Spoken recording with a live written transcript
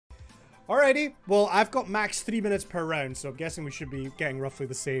Alrighty. Well, I've got max 3 minutes per round, so I'm guessing we should be getting roughly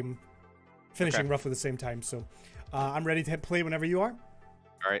the same, finishing roughly the same time. So I'm ready to hit play whenever you are.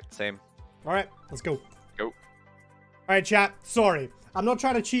 All right, same. All right, let's go. Go. All right, chat. Sorry. I'm not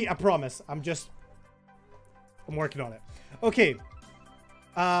trying to cheat, I promise. I'm working on it. Okay.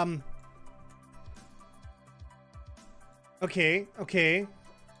 Okay.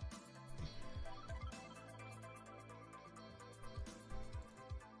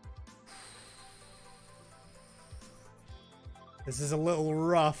 This is a little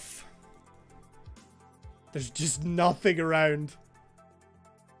rough. There's just nothing around.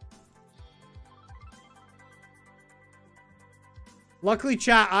 Luckily,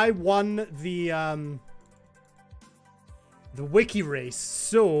 chat, I won the wiki race,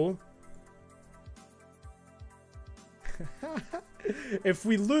 so if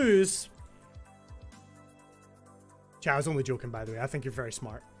we lose, chat, I was only joking, by the way. I think you're very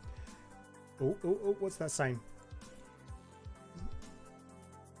smart. Oh, what's that sign?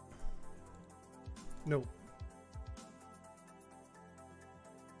 No.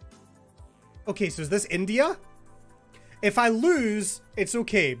 Okay, so is this India? If I lose, it's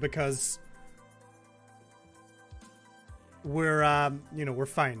okay because we're, you know, we're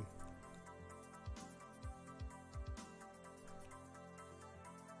fine.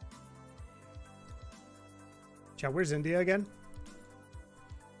 Chat, where's India again?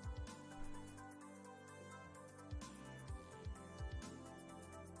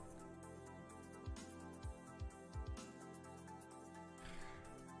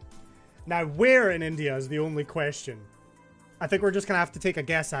 Now, where in India is the only question. I think we're just going to have to take a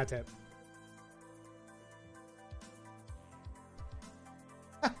guess at it.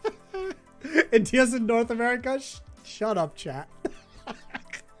 India's in North America? Shut up, chat.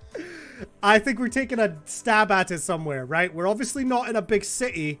 I think we're taking a stab at it somewhere, right? We're obviously not in a big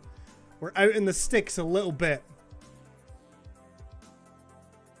city. We're out in the sticks a little bit.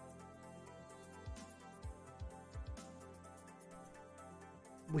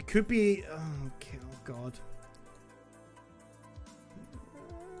 We could be... Oh, God.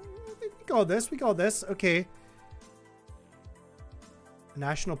 We got this. Okay.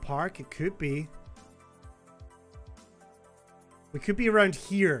 National Park, it could be. We could be around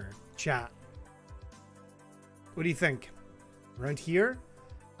here, chat. What do you think? Around here?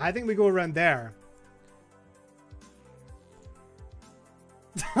 I think we go around there.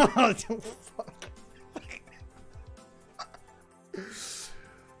 Oh, fuck.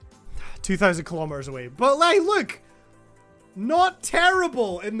 2,000 kilometers away. But, like, look! Not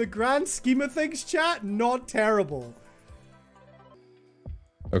terrible in the grand scheme of things, chat. Not terrible.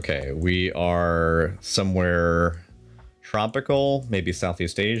 Okay, we are somewhere tropical, maybe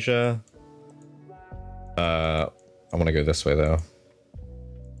Southeast Asia. I want to go this way, though.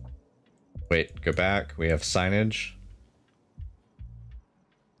 Wait, go back. We have signage.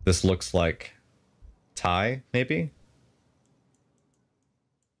 This looks like Thai, maybe?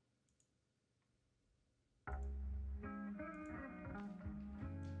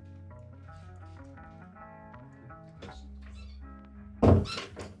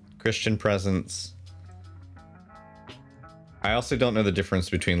 Christian presence. I also don't know the difference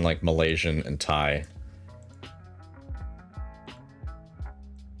between like Malaysian and Thai.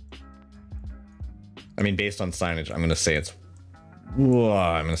 I mean, based on signage, I'm gonna say it's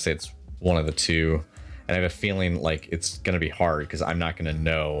one of the two, and I have a feeling like it's gonna be hard because I'm not gonna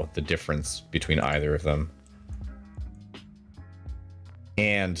know the difference between either of them,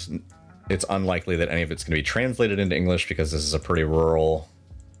 and it's unlikely that any of it's gonna be translated into English because this is a pretty rural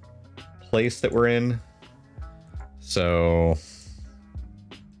place that we're in. So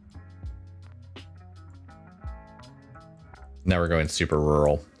now we're going super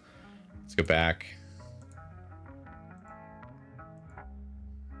rural. Let's go back.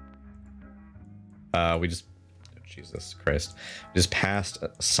 We just, Jesus Christ, we just passed a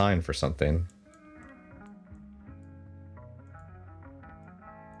sign for something.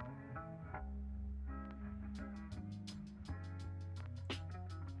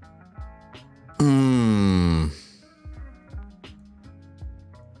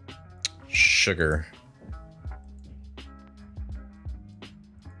 Sugar.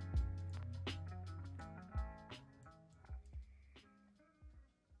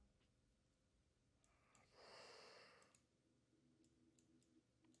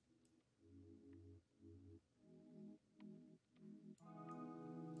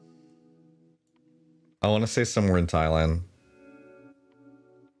 I want to say somewhere in Thailand.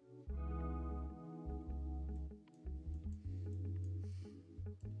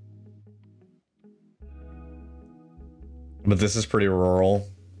 But this is pretty rural.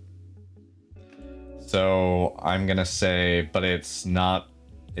 So I'm gonna say, but it's not,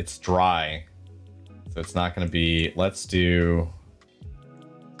 it's dry. So it's not gonna be, let's do...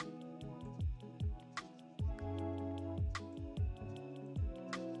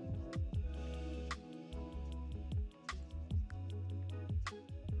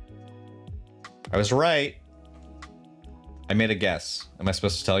 I was right. I made a guess. Am I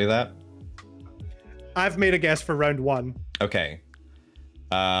supposed to tell you that? I've made a guess for round 1. Okay.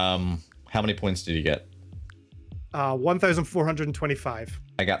 How many points did you get? 1,425.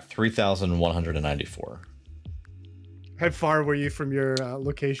 I got 3,194. How far were you from your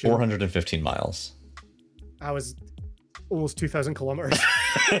location? 415 miles. I was almost 2,000 kilometers.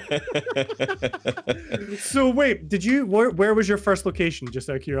 So wait, did you? Where was your first location? Just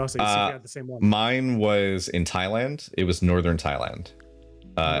out of curiosity, see if you had the same one. Mine was in Thailand. It was northern Thailand.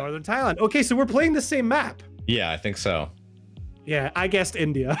 Northern Thailand. Okay, so we're playing the same map. Yeah, I think so. Yeah, I guessed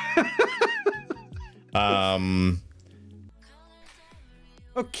India.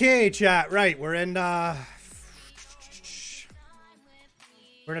 Okay, chat. Right, we're in a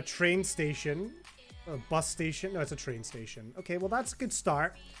train station. A bus station? No, it's a train station. Okay, well that's a good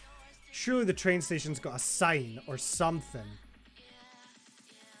start. Surely the train station's got a sign or something.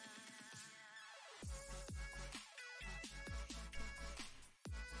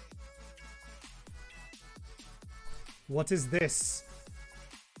 What is this?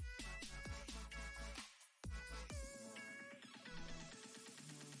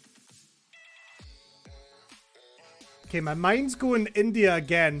 Okay, my mind's going India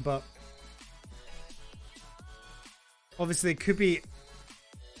again, but obviously it could be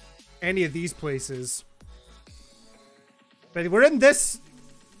any of these places. But we're in this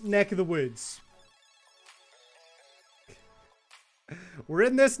neck of the woods. We're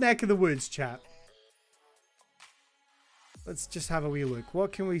in this neck of the woods, chat. Let's just have a wee look.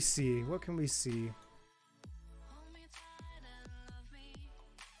 What can we see? What can we see?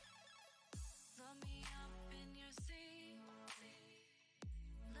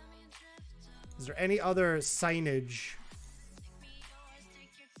 Is there any other signage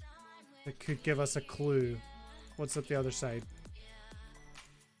that could give us a clue? What's up the other side?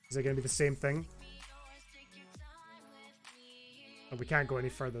 Is it going to be the same thing? Oh, we can't go any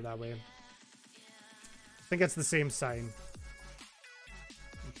further that way. I think it's the same sign.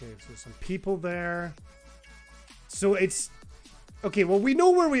 Okay, so there's some people there. So it's... Okay, well, we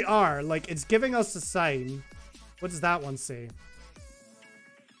know where we are. Like, it's giving us a sign. What does that one say?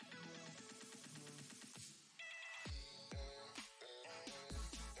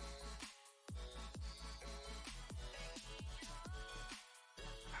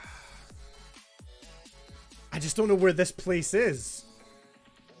 I just don't know where this place is.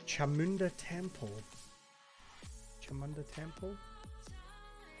 Chamunda Temple. Chamunda Temple?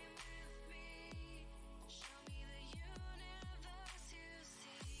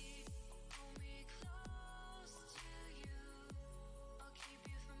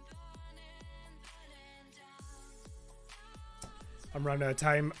 I'm running out of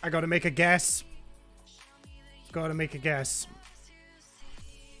time. I gotta make a guess. Gotta make a guess.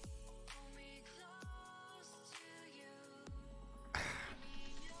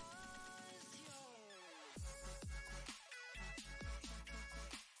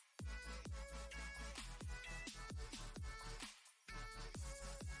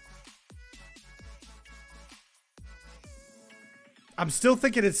 I'm still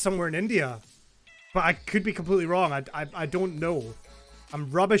thinking it's somewhere in India, but I could be completely wrong. I don't know.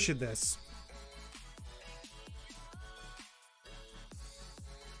 I'm rubbish at this.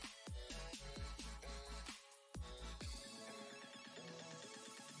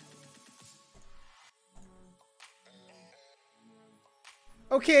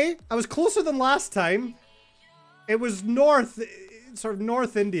 Okay, I was closer than last time. It was north, sort of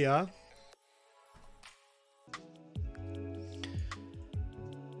North India.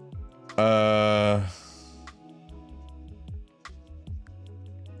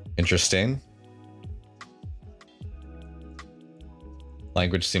 Interesting.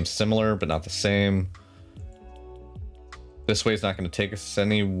 Language seems similar, but not the same. This way is not going to take us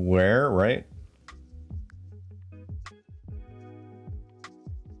anywhere, right?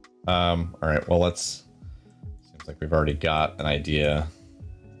 All right, well, let's... Seems like we've already got an idea.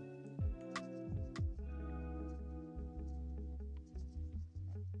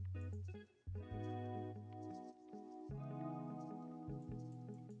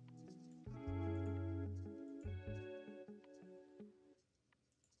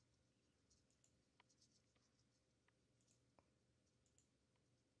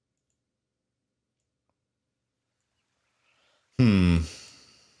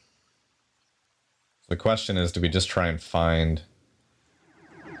 The question is, do we just try and find...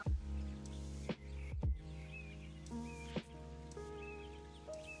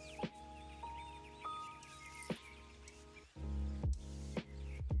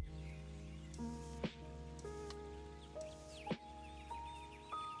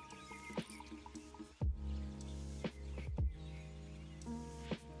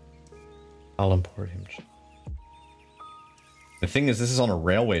 I'll import him. The thing is, this is on a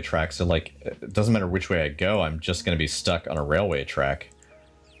railway track, so, like, it doesn't matter which way I go, I'm just going to be stuck on a railway track.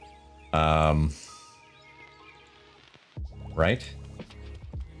 Right?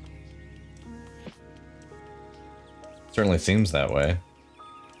 Certainly seems that way.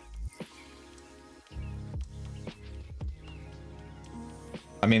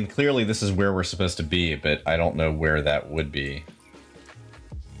 I mean, clearly this is where we're supposed to be, but I don't know where that would be.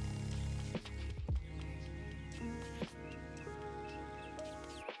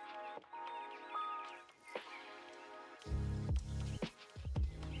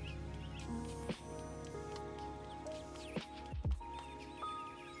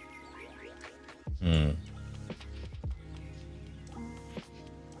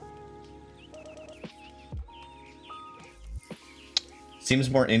 Seems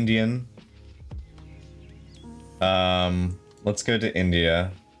more Indian. Let's go to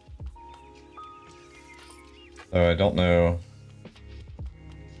India. Oh, I don't know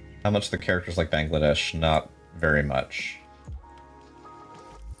how much the characters like Bangladesh. Not very much.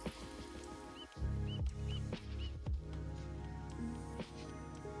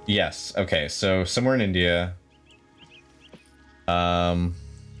 Yes. Okay. So somewhere in India.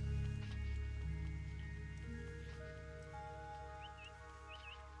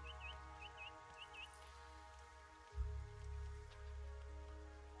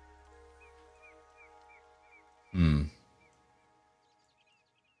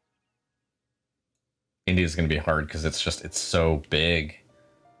 India's going to be hard because it's so big.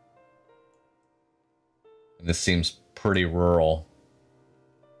 And this seems pretty rural.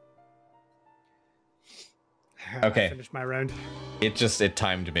 Okay. I finished my round. It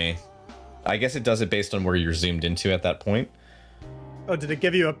timed me. I guess it does it based on where you're zoomed into at that point. Oh, did it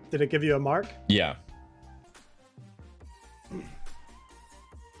give you a mark? Yeah.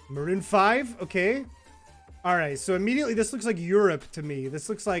 Maroon 5, okay. All right, so immediately this looks like Europe to me. This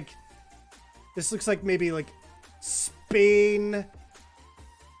looks like maybe like Spain.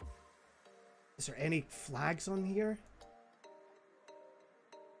 Is there any flags on here?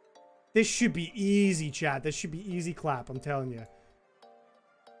 This should be easy, chat. This should be easy clap, I'm telling you.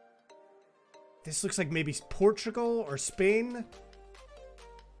 This looks like maybe Portugal or Spain.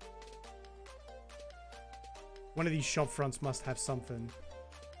 One of these shop fronts must have something.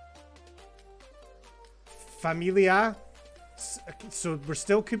 Familia. So we're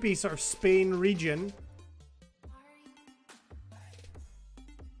still could be sort of Spain region.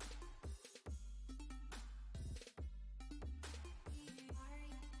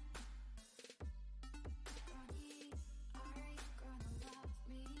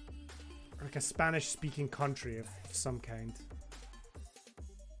 Or like a Spanish-speaking country of some kind.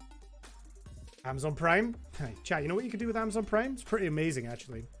 Amazon Prime? Chat, you know what you could do with Amazon Prime? It's pretty amazing,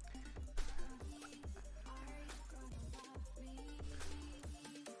 actually.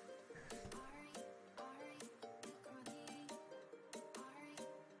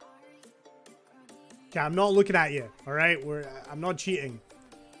 Okay, I'm not looking at you, all right? I'm not cheating.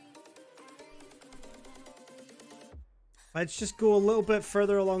 Let's just go a little bit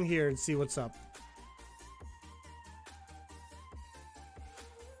further along here and see what's up.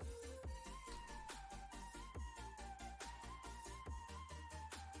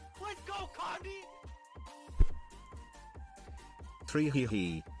 Let's go, Condi! 3 hee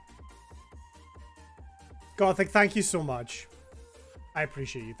hee. Gothic, thank you so much. I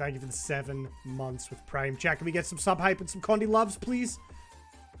appreciate you. Thank you for the 7 months with Prime. Chat, can we get some sub hype and some Condi loves, please?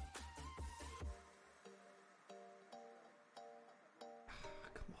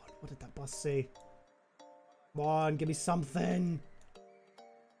 Come on, what did that bus say? Come on, give me something.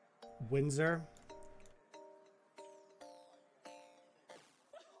 Windsor.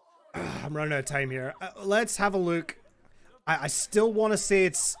 I'm running out of time here. Let's have a look. I still want to say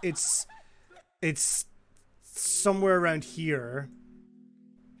it's somewhere around here.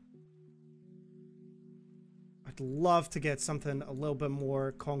 I'd love to get something a little bit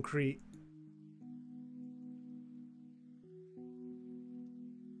more concrete.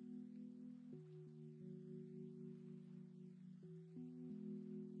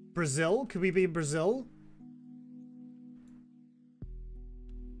 Brazil? Could we be in Brazil?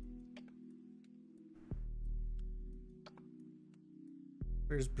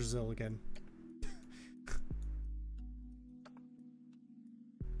 Where's Brazil again?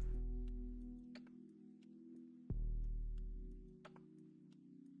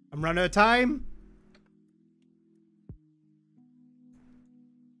 I'm running out of time.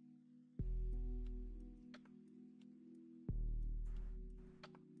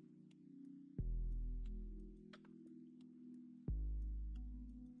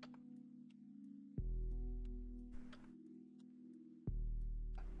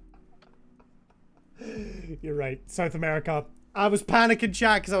 You're right. South America. I was panicking,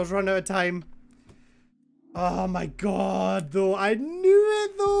 chat, because I was running out of time. Oh my god, though. I knew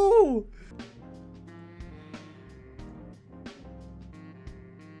it, though.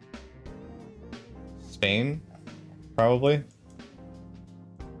 Spain, probably.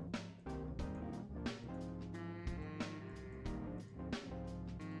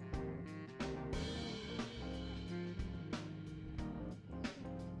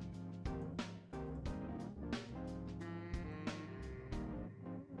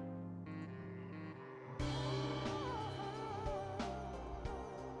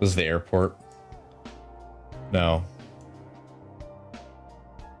 This is the airport. No.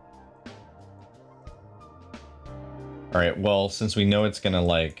 Alright, well, since we know it's gonna,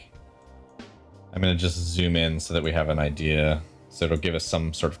 like... I'm gonna just zoom in so that we have an idea. So it'll give us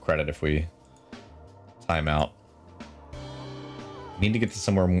some sort of credit if we time out. We need to get to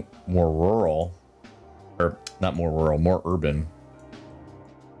somewhere more rural. Or, not more rural, more urban.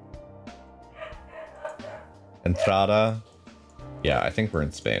 Entrada. Yeah, I think we're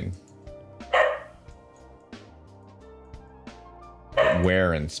in Spain. But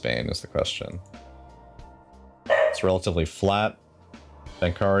where in Spain is the question. It's relatively flat.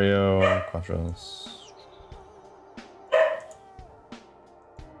 Bancario, Quatros.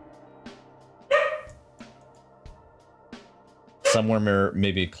 Somewhere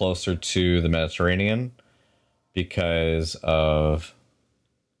maybe closer to the Mediterranean because of...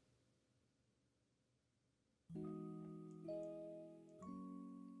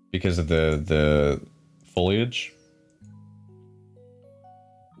 Because of the foliage.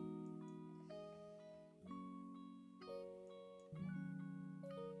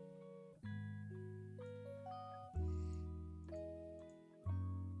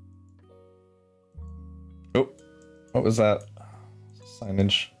 Oh, what was that?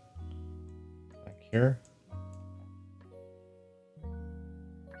 Signage back here.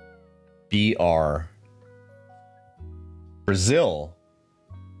 BR. Brazil.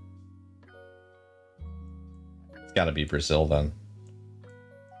 It's gotta be Brazil then.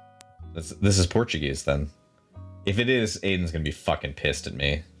 This is Portuguese then. If it is, Aiden's gonna be fucking pissed at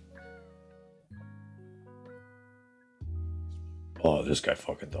me. Oh, this guy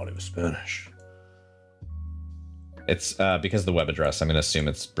fucking thought he was Spanish. It's because of the web address. I'm gonna assume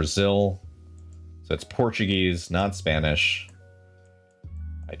it's Brazil. So it's Portuguese, not Spanish.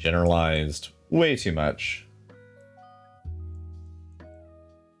 I generalized way too much.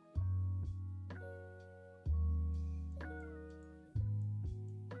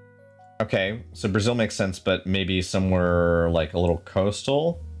 Okay, so Brazil makes sense, but maybe somewhere like a little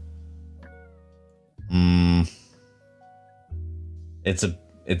coastal.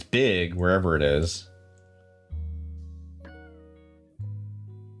 It's big wherever it is.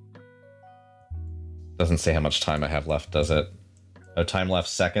 Doesn't say how much time I have left, does it? Oh, time left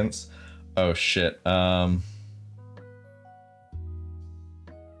seconds. Oh shit.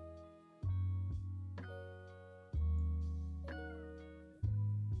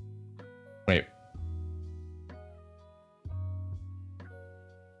 Wait.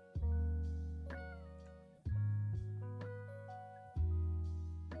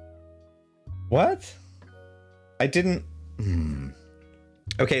 What? I didn't...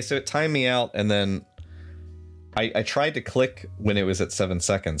 Okay, so it timed me out, and then I tried to click when it was at 7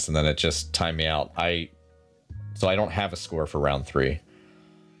 seconds, and then it just timed me out. So I don't have a score for round 3.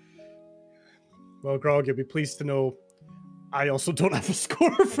 Well, Grog, you'll be pleased to know I also don't have a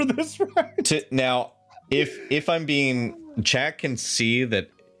score for this round. Now, if I'm being... Chat can see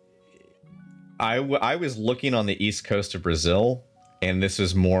that I was looking on the east coast of Brazil, and this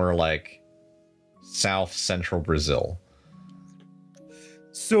is more like south central Brazil.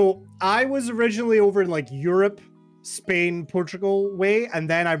 So I was originally over in like Europe, Spain, Portugal way, and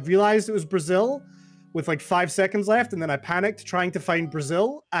then I realized it was Brazil with like 5 seconds left, and then I panicked trying to find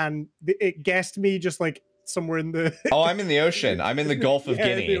Brazil, and it guessed me just like somewhere in the... Oh, I'm in the ocean. I'm in the Gulf of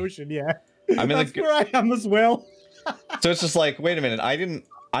Guinea. In the ocean, yeah. I'm in That's where I am as well. So it's just like, wait a minute,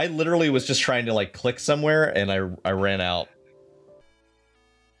 I literally was just trying to like click somewhere, and I ran out.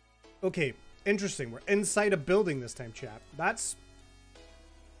 Okay, interesting. We're inside a building this time, chap. That's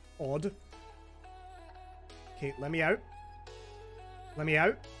odd. Okay, let me out. Let me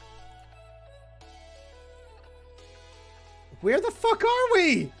out. Where the fuck are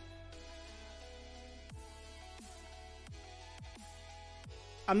we?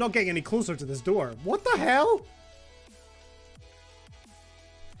 I'm not getting any closer to this door. What the hell?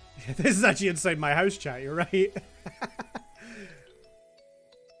 This is actually inside my house, chat. You're right.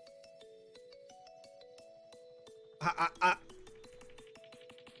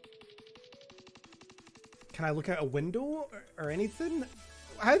 Can I look out a window or anything?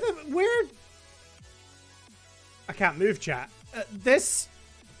 How the... Where... I can't move, chat. This...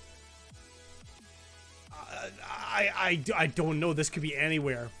 I don't know. This could be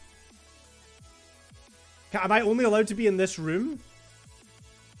anywhere. Am I only allowed to be in this room?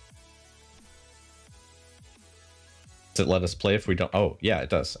 Does it let us play if we don't? Oh, yeah, it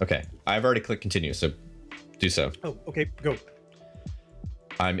does. Okay. I've already clicked continue, so do so. Oh, okay. Go.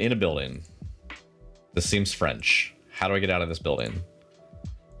 I'm in a building. This seems French. How do I get out of this building?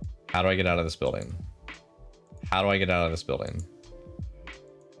 How do I get out of this building? How do I get out of this building?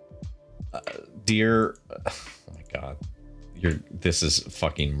 Dear... Oh my god. This is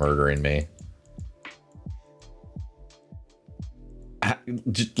fucking murdering me.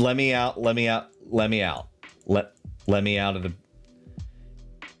 Just let me out. Let me out. Let me out. Let me out of the...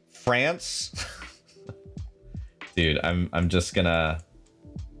 France? Dude, I'm just gonna...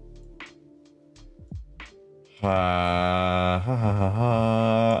 I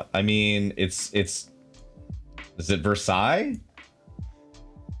mean, it's... Is it Versailles?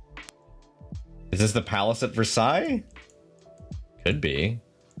 Is this the palace at Versailles? Could be.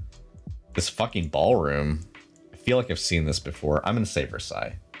 This fucking ballroom. I feel like I've seen this before. I'm gonna say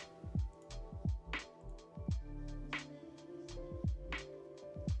Versailles.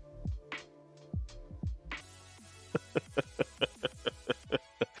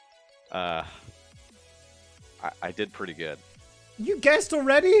 I did pretty good. You guessed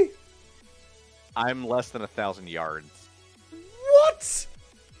already? I'm less than 1,000 yards. What?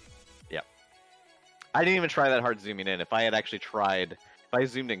 Yep. I didn't even try that hard zooming in. If I had actually tried, if I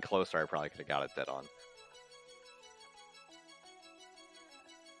zoomed in closer, I probably could have got it dead on.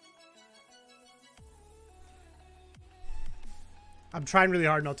 I'm trying really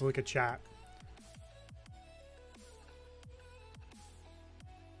hard not to look at chat.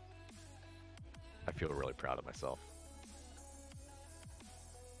 I feel really proud of myself.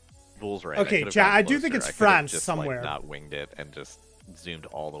 Bulls right. Okay, chat, I do think it's France just, somewhere. Like, not winged it and just zoomed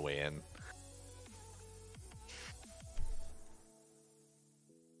all the way in.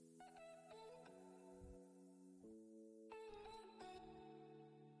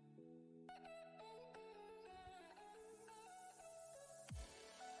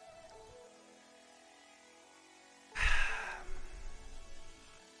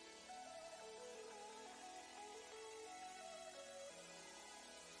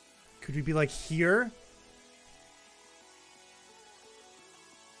 Could we be like here?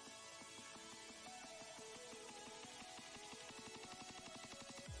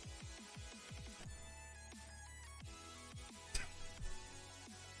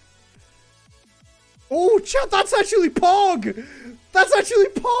 Oh, chat, that's actually Pog! That's actually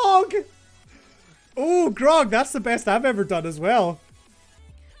Pog! Oh, Grog, that's the best I've ever done as well.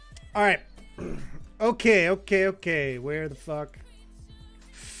 Alright. Okay. Where the fuck?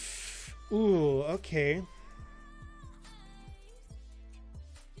 Ooh, okay.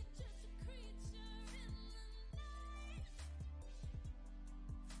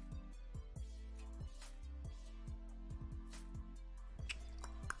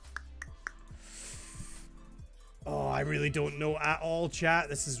 Oh, I really don't know at all, chat.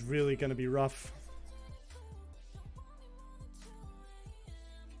 This is really gonna be rough.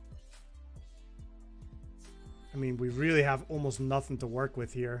 I mean, we really have almost nothing to work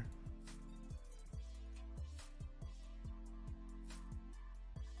with here.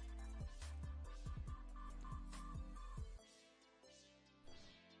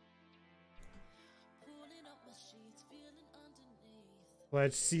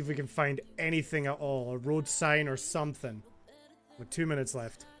 Let's see if we can find anything at all. A road sign or something. With 2 minutes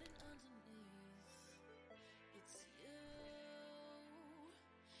left.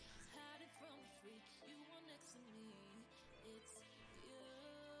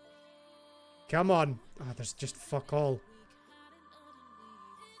 Come on. Oh, there's just fuck all.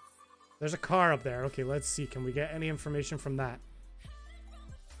 There's a car up there. Okay, let's see. Can we get any information from that?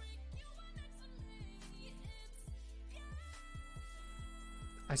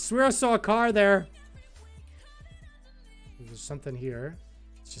 I swear I saw a car there. There's something here.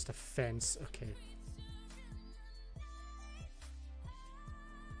 It's just a fence. Okay.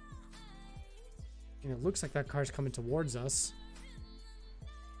 And it looks like that car's coming towards us.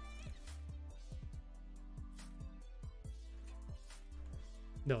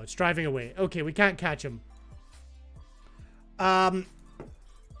 No, it's driving away. Okay, we can't catch him.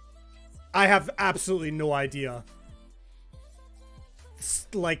 I have absolutely no idea.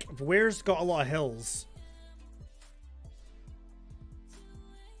 Like, where's got a lot of hills?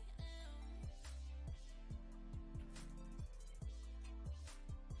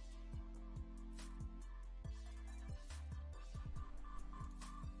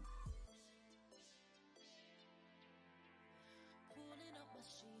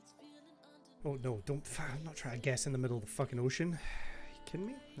 Oh no, don't. I'm not trying to guess in the middle of the fucking ocean. Are you kidding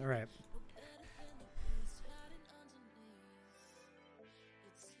me? Alright.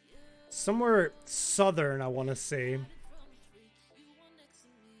 Somewhere southern, I want to say.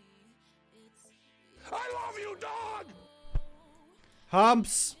 I love you, dog!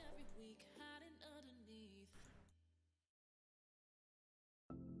 Humps!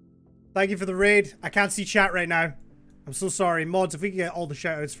 Thank you for the raid. I can't see chat right now. I'm so sorry. Mods, if we can get all the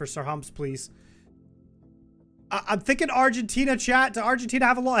shoutouts for Sir Humps, please. I'm thinking Argentina, chat. Does Argentina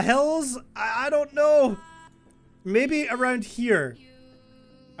have a lot of hills? I don't know. Maybe around here.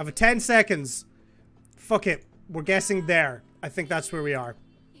 I have 10 seconds. Fuck it. We're guessing there. I think that's where we are.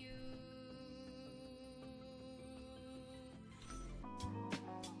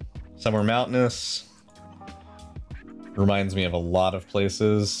 Somewhere mountainous. Reminds me of a lot of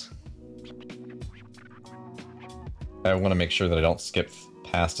places. I want to make sure that I don't skip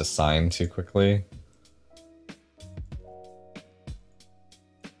past a sign too quickly.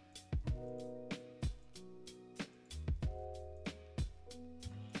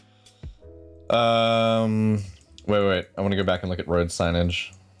 Wait. I want to go back and look at road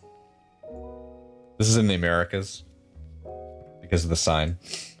signage. This is in the Americas because of the sign.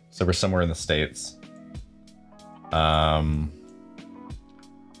 So we're somewhere in the States. I'm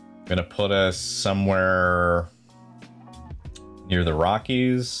gonna put us somewhere near the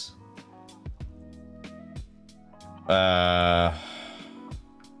Rockies. Right,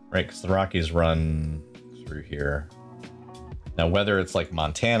 because the Rockies run through here. Now, whether it's like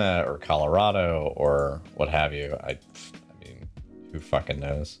Montana or Colorado or what have you, I mean, who fucking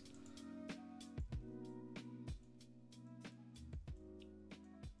knows?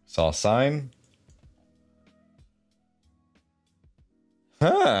 Saw a sign.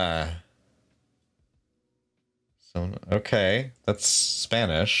 Huh. So, okay, that's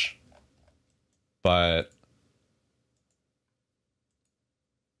Spanish. But...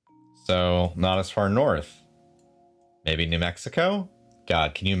 so, not as far north. Maybe New Mexico?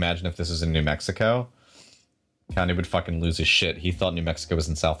 God, can you imagine if this was in New Mexico? County would fucking lose his shit. He thought New Mexico was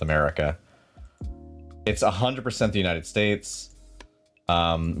in South America. It's 100% the United States.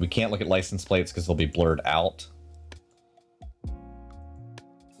 We can't look at license plates because they'll be blurred out.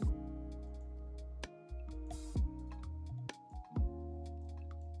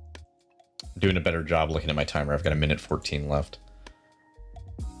 I'm doing a better job looking at my timer. I've got 1:14 left.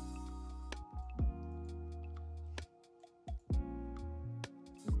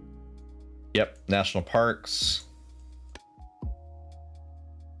 Yep, national parks.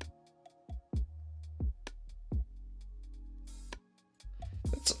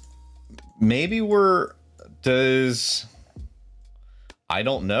 It's, maybe I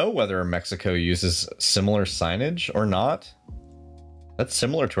don't know whether Mexico uses similar signage or not. That's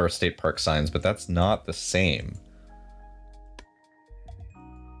similar to our state park signs, but that's not the same.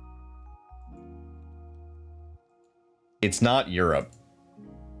 It's not Europe.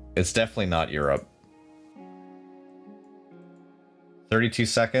 It's definitely not Europe. 32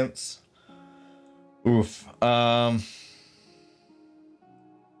 seconds. Oof. I'm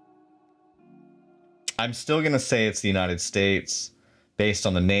still gonna say it's the United States. Based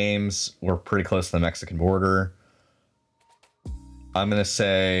on the names, we're pretty close to the Mexican border. I'm gonna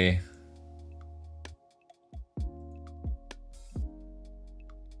say...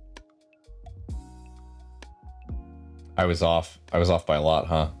 I was off by a lot,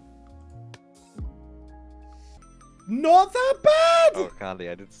 huh? Not that bad! Oh, Condi,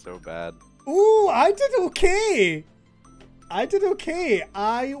 I did so bad. Ooh, I did okay. I did okay.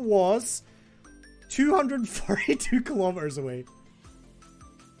 I was 242 kilometers away.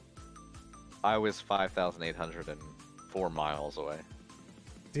 I was 5,804 miles away.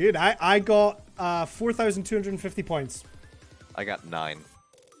 Dude, I got 4,250 points. I got 9.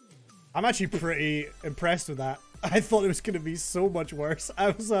 I'm actually pretty impressed with that. I thought it was going to be so much worse.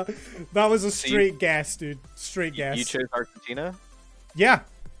 That was a straight guess, dude. Straight guess. You chose Argentina? Yeah.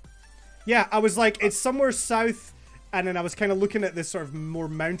 Yeah, I was like, it's somewhere south, and then I was kind of looking at this sort of more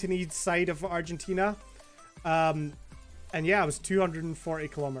mountainy side of Argentina. And yeah, I was 240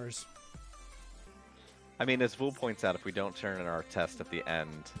 kilometers. I mean, as Vul points out, if we don't turn in our test at the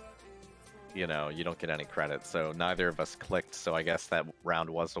end, you know, you don't get any credit. So neither of us clicked. So I guess that round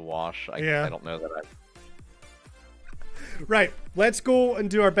was a wash. Yeah. I don't know that I. Right, let's go and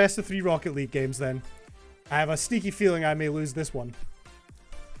do our best of 3 Rocket League games then. I have a sneaky feeling I may lose this one.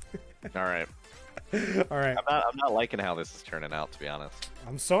 All right. All right. I'm not liking how this is turning out, to be honest.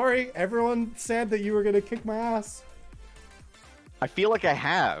 I'm sorry. Everyone said that you were gonna kick my ass. I feel like I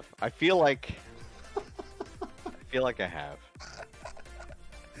have. I feel like I have.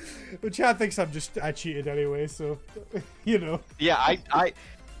 But chat thinks I cheated anyway, so you know. Yeah,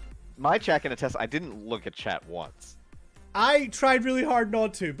 my chat can attest. I didn't look at chat once. I tried really hard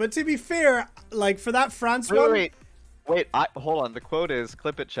not to, but to be fair, like for that France one. Wait. Hold on. The quote is,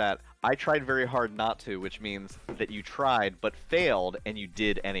 "Clip it, chat. I tried very hard not to," which means that you tried but failed, and you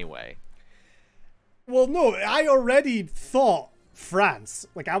did anyway. Well, no, I already thought France.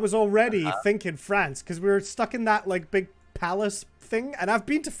 Like I was already thinking France because we were stuck in that like big palace thing, and I've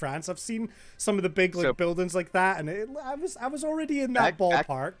been to France. I've seen some of the big like buildings like that, and I was already in that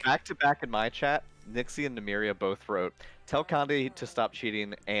ballpark. Back to back in my chat, Nixie and Namiria both wrote, "Tell Conde to stop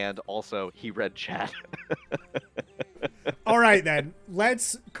cheating," and also he read chat. All right then,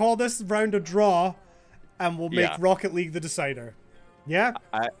 let's call this round a draw, and we'll make Rocket League the decider. Yeah.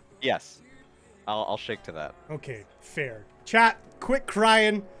 Yes. I'll shake to that. Okay, fair. Chat, quit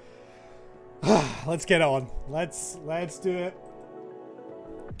crying. Let's get on. Let's do it.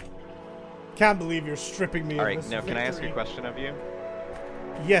 Can't believe you're stripping me. All right, now can I ask a question of you?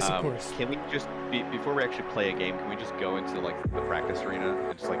 Yes, of course. Can we just before we actually play a game? Can we just go into like the practice arena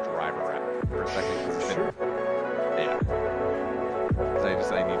and just like drive around for a second? Sure. Yeah.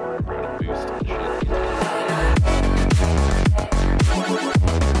 Because I need to remember how to boost.